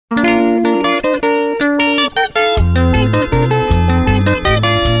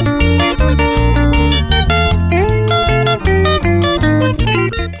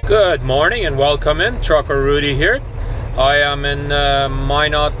morning and welcome in. Trucker Rudi here. I am in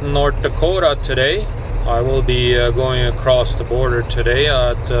Minot, North Dakota today. I will be going across the border today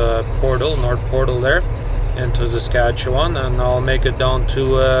at North Portal there into Saskatchewan, and I'll make it down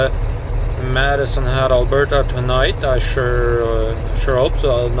to Medicine Hat, Alberta tonight. I sure hope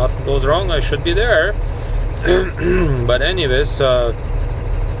so. Nothing goes wrong, I should be there. But anyways,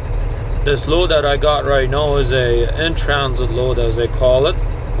 this load that I got right now is a in-transit load, as they call it.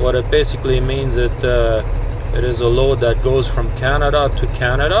 What it basically means, it is a load that goes from Canada to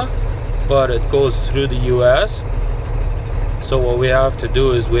Canada, but it goes through the US. So what we have to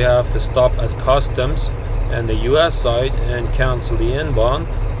do is we have to stop at customs and the US side and cancel the inbound,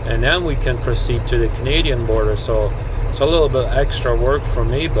 and then we can proceed to the Canadian border. So it's a little bit extra work for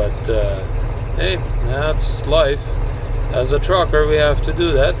me, but hey, that's life. As a trucker, we have to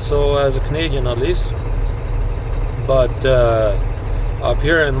do that, so as a Canadian at least. But up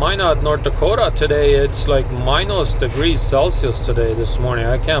here in Minot, North Dakota today, it's like -degrees today, this morning.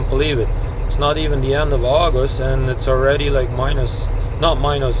 I can't believe it. It's not even the end of August and it's already like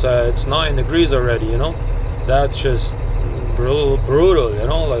it's 9 degrees already, you know. That's just brutal, you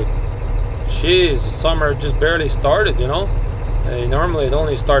know. Like, jeez, summer just barely started, you know. Normally it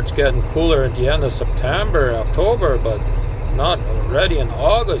only starts getting cooler at the end of September, October, but not already in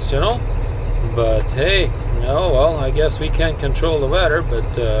August, you know. But hey, oh well, I guess we can't control the weather.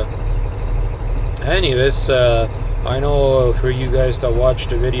 But anyways, I know for you guys that watched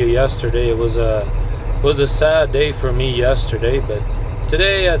the video yesterday, it was a sad day for me yesterday, but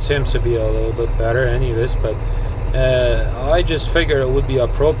today it seems to be a little bit better anyways. But I just figured it would be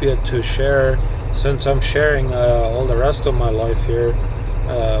appropriate to share, since I'm sharing all the rest of my life here.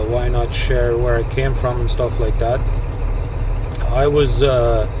 Why not share where I came from and stuff like that? I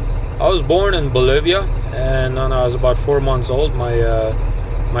was born in Bolivia, and when I was about 4 months old,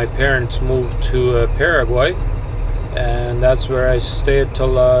 my parents moved to Paraguay, and that's where I stayed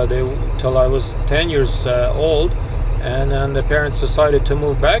till I was 10 years old, and then the parents decided to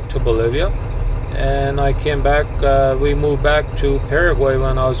move back to Bolivia, and I came back. We moved back to Paraguay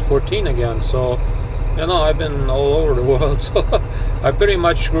when I was 14 again. So, you know, I've been all over the world. So I pretty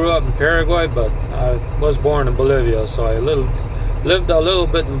much grew up in Paraguay, but I was born in Bolivia. So I lived a little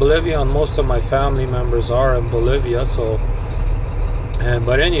bit in Bolivia, and most of my family members are in Bolivia. So,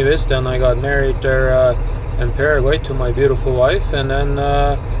 but anyways, then I got married there in Paraguay to my beautiful wife, and then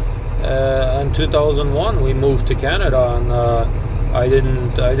in 2001 we moved to Canada, and I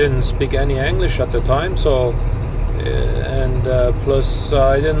didn't speak any English at the time, so plus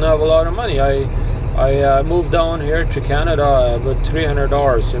I didn't have a lot of money. I moved down here to Canada with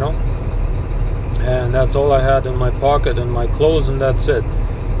 $300, you know, and that's all I had in my pocket and my clothes, and that's it.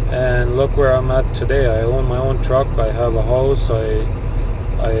 And look where I'm at today. I own my own truck, I have a house, I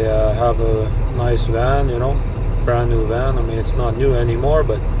have a nice van, you know, brand new van. I mean, it's not new anymore,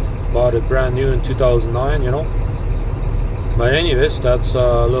 but bought it brand new in 2009, you know. But anyways, that's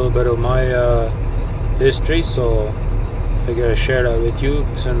a little bit of my history, so I figured I'd share that with you,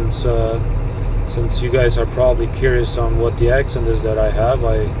 since you guys are probably curious on what the accent is that I have.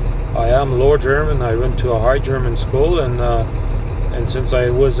 I am Low German. I went to a High German school, and since I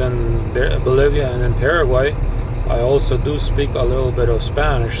was in Bolivia and in Paraguay, I also do speak a little bit of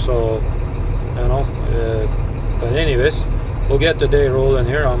Spanish, so, you know. But anyways, we'll get the day rolling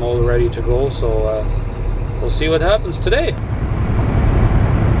here. I'm all ready to go, so we'll see what happens today.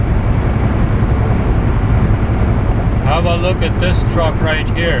 Have a look at this truck right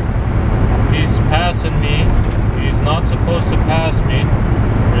here. He's passing me. He's not supposed to pass me.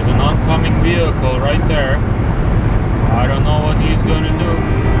 There's an oncoming vehicle right there. I don't know what he's going to do.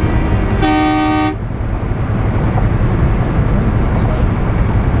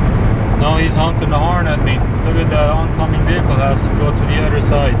 No, he's honking the horn at me. Look at that oncoming vehicle, has to go to the other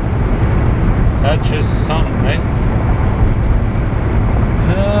side. That's just something, eh?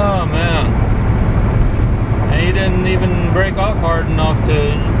 Oh man. And he didn't even break off hard enough to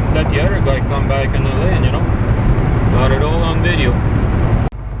let the other guy come back in the lane, you know. Got it all on video.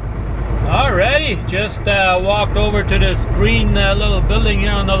 Alrighty, just walked over to this green little building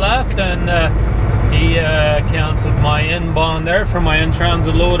here on the left, and he canceled my inbound there for my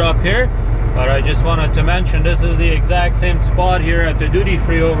in-transit load up here. But I just wanted to mention, this is the exact same spot here at the duty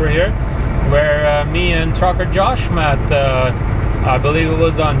free over here, where me and trucker Josh met. I believe it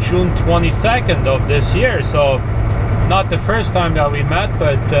was on June 22nd of this year. So not the first time that we met,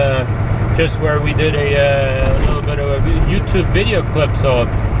 but just where we did a little bit of a YouTube video clip. So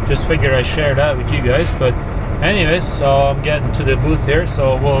just figured I'd share that with you guys. But anyways, so I'm getting to the booth here,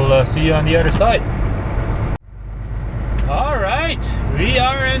 so we'll see you on the other side. All right, We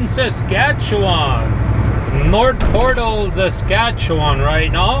are in Saskatchewan, North Portal, Saskatchewan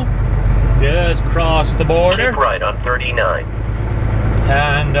right now. Just crossed the border. Keep right on 39.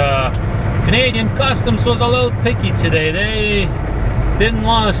 And Canadian Customs was a little picky today. They didn't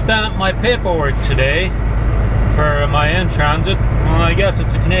want to stamp my paperwork today for my in-transit. Well, I guess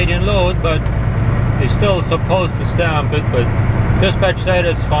it's a Canadian load, but they're still supposed to stamp it. But dispatch said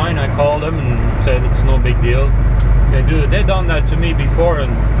it's fine. I called them and said it's no big deal. They done that to me before,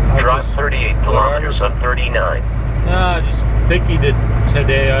 and drive 38 kilometers on 39. Just picky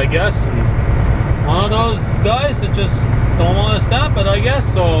today, I guess. And one of those guys that just don't want to stamp it, I guess.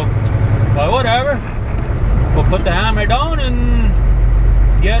 So, well, whatever. We'll put the hammer down and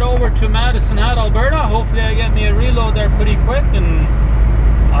get over to Medicine Hat, Alberta. Hopefully I get me a reload there pretty quick. And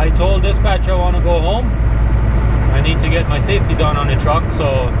I told dispatch I want to go home. I need to get my safety done on the truck,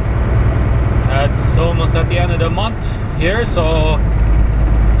 so that's almost at the end of the month here. So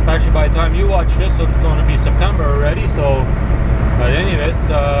especially by the time you watch this, it's going to be September already. So, but anyways,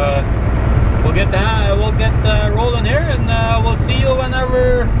 we'll get rolling here, and we'll see you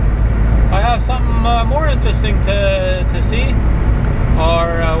whenever I have something more interesting to see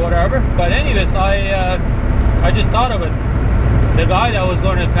or whatever. But anyways, I just thought of it. The guy that was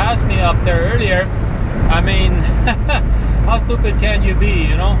going to pass me up there earlier, I mean, how stupid can you be,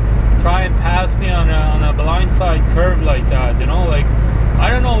 you know? Try and pass me on a blindside curve like that, you know? Like, I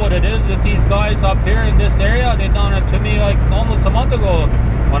don't know what it is with these guys up here in this area. They done it to me like almost a month ago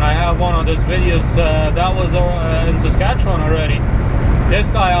when I have one of those videos that was in Saskatchewan already. This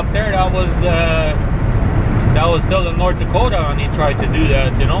guy up there, that was still in North Dakota, and he tried to do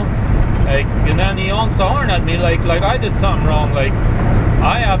that, you know? Like, and then he honks the horn at me like I did something wrong. Like,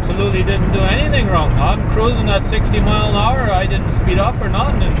 I absolutely didn't do anything wrong. I'm cruising at 60 miles an hour. I didn't speed up or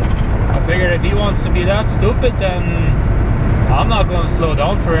nothing. And I figured if he wants to be that stupid, then I'm not going to slow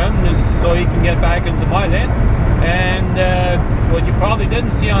down for him, just so he can get back into my lane. And what you probably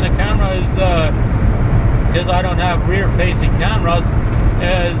didn't see on the camera is, because I don't have rear-facing cameras,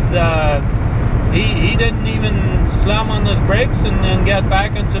 is he didn't even slam on his brakes and get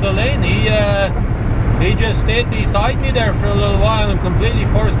back into the lane. He just stayed beside me there for a little while and completely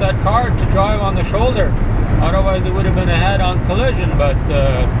forced that car to drive on the shoulder. Otherwise it would have been a head-on collision. But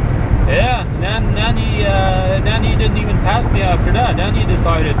yeah, then he didn't even pass me after that. Then he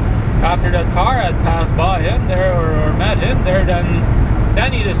decided, after that car had passed by him there or met him there,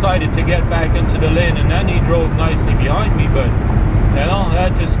 then he decided to get back into the lane, and then he drove nicely behind me. But you know,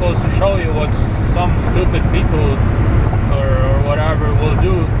 that just goes to show you what some stupid people or whatever will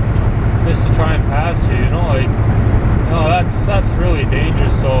do just to try and pass you, you know? Like, you know, that's really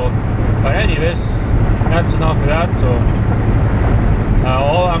dangerous. So, but anyways, that's enough of that. So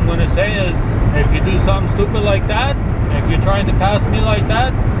all I'm gonna say is, if you do something stupid like that, if you're trying to pass me like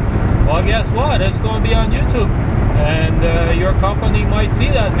that, well, guess what? It's going to be on YouTube, and your company might see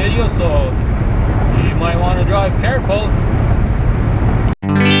that video, so you might want to drive careful.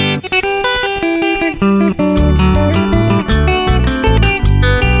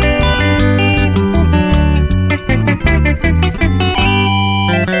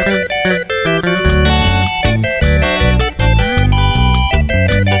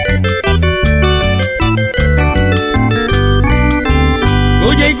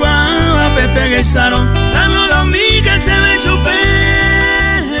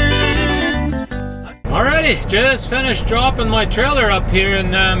 Alrighty, just finished dropping my trailer up here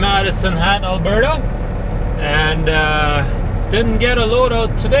in Medicine Hat, Alberta, and didn't get a load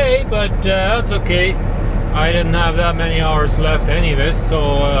out today, but that's okay. I didn't have that many hours left anyways,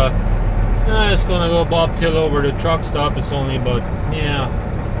 so I'm just gonna go bobtail over the truck stop. It's only about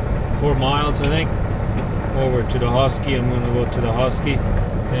 4 miles, I think, over to the Husky. I'm gonna go to the Husky.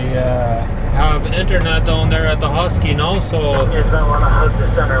 They have internet down there at the Husky now, so I just don't want to hug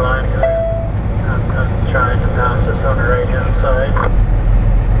the center line here. I'm trying to pass this on the right hand side.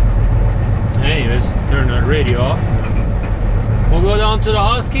 Anyways, turn that radio off. We'll go down to the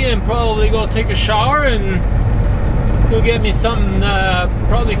Husky and probably go take a shower and go get me something,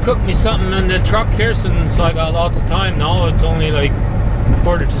 probably cook me something in the truck here, since I got lots of time now. It's only like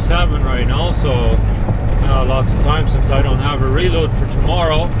 6:45 right now, so lots of time since I don't have a reload for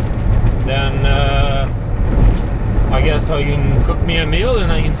tomorrow. Then I guess I can cook me a meal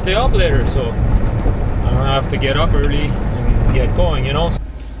and I can stay up later, so I don't have to get up early and get going, you know.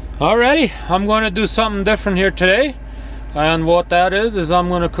 Alrighty, I'm going to do something different here today, and what that is I'm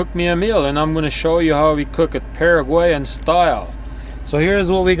going to cook me a meal, and I'm going to show you how we cook it Paraguayan style. So here's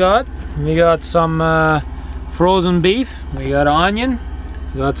what we got. We got some frozen beef, we got onion,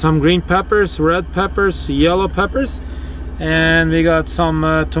 we got some green peppers, red peppers, yellow peppers, and we got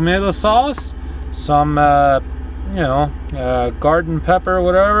some tomato sauce, some you know, garden pepper,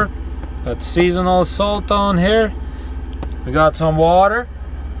 whatever. Got seasonal salt on here. We got some water,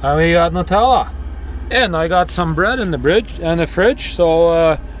 and we got Nutella. And I got some bread in the fridge,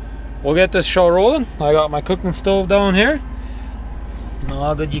 so we'll get this show rolling. I got my cooking stove down here. I don't know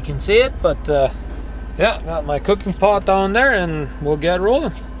how good you can see it, but yeah, got my cooking pot down there, and we'll get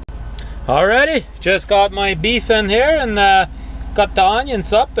rolling. Alrighty, just got my beef in here, and got the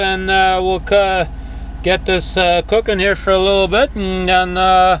onions up, and we'll get this cooking here for a little bit, and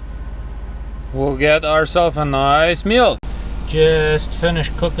then we'll get ourselves a nice meal. Just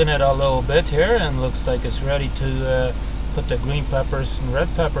finished cooking it a little bit here, and looks like it's ready to put the green peppers and red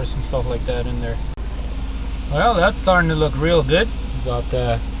peppers and stuff like that in there. Well, that's starting to look real good.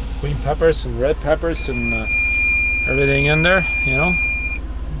 Got green peppers and red peppers and everything in there, you know.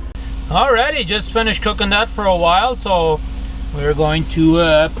 Alrighty, just finished cooking that for a while, so we're going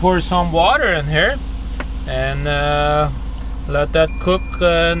to pour some water in here and let that cook,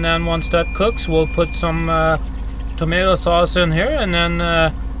 and then once that cooks, we'll put some tomato sauce in here, and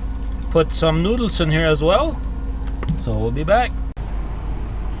then put some noodles in here as well. So we'll be back.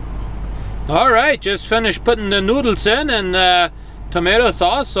 Alright, just finished putting the noodles in and tomato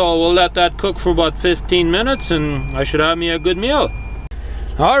sauce, so we'll let that cook for about 15 minutes, and I should have me a good meal.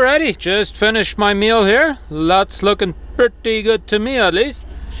 Alrighty, just finished my meal here. That's looking pretty good to me, at least.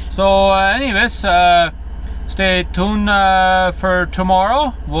 So anyways, stay tuned for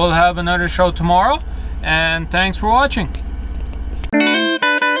tomorrow. We'll have another show tomorrow, and thanks for watching.